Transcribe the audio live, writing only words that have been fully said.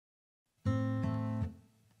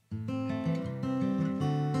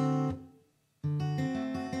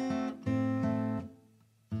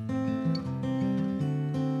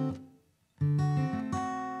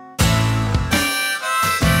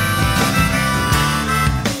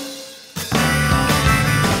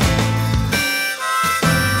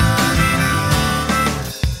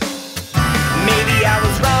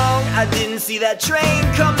see that train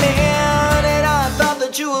coming, and I thought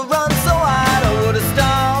that you would run, so I would've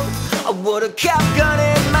stalled. I would've kept gun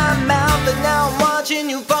in my mouth, and now I'm watching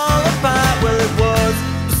you fall apart. Well, it was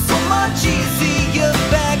so much easier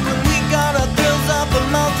back when we got our thrills off of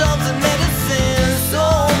Molotovs and Medicine. So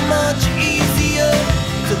much easier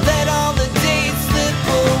to let all the days slip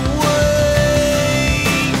away.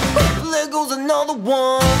 There goes another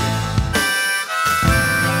one.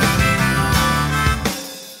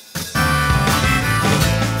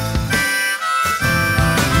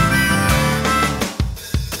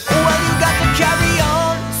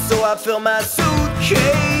 I fill my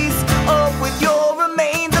suitcase up with your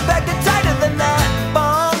remains. I packed it tighter than that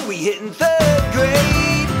bond we hit in 3rd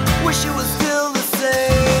grade. Wish it was still the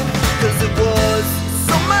same, cause it was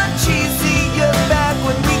so much easier back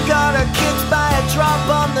when we got our kicks by a drop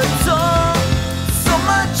on the tongue. So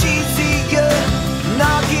much easier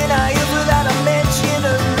knocking our heels without a mention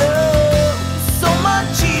of love. So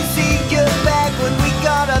much easier back when we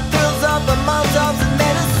got our thrills off of Molotovs and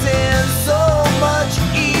Medicine. So much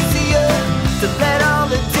easier to let all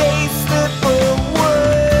the days slip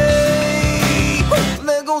away.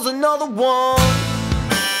 There goes another one.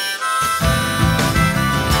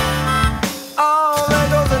 Oh, there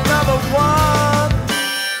goes another one.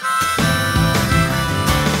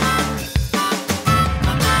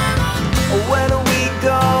 Where do we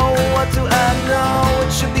go? What do I know?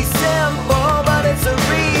 It should be simple, but it's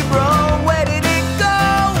cerebral. Where did it go?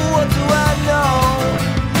 What do I know?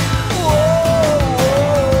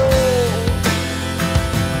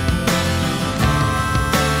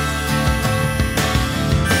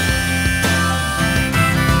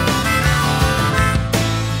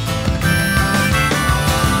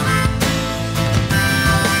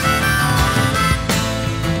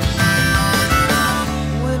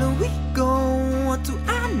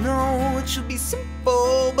 Should be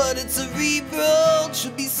simple, but it's cerebral.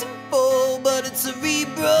 Should be simple, but it's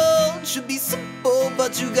cerebral. Should be simple,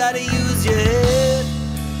 but you gotta use your head.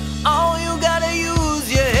 Oh, you gotta use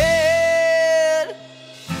your head.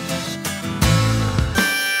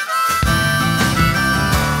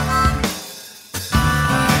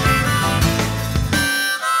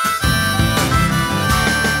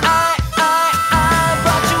 I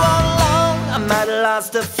brought you all along. I might have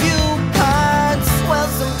lost a few parts. Well,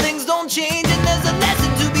 some things don't change, and there's a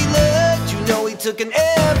lesson to be learned. You know he took an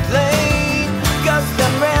airplane, cause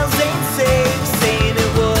them rails ain't safe. Saying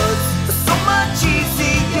it was so much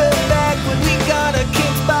easier back when we got our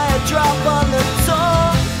kicks by a drop on the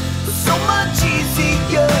tongue. So much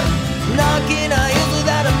easier knocking our heels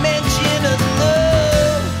without a mention of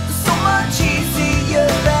love. So much easier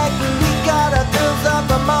back when we got our thrills off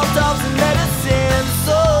of Molotovs and Medicine.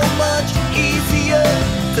 So much easier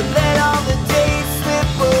to let all the days slip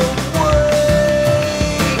away.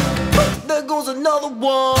 There goes another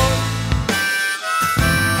one.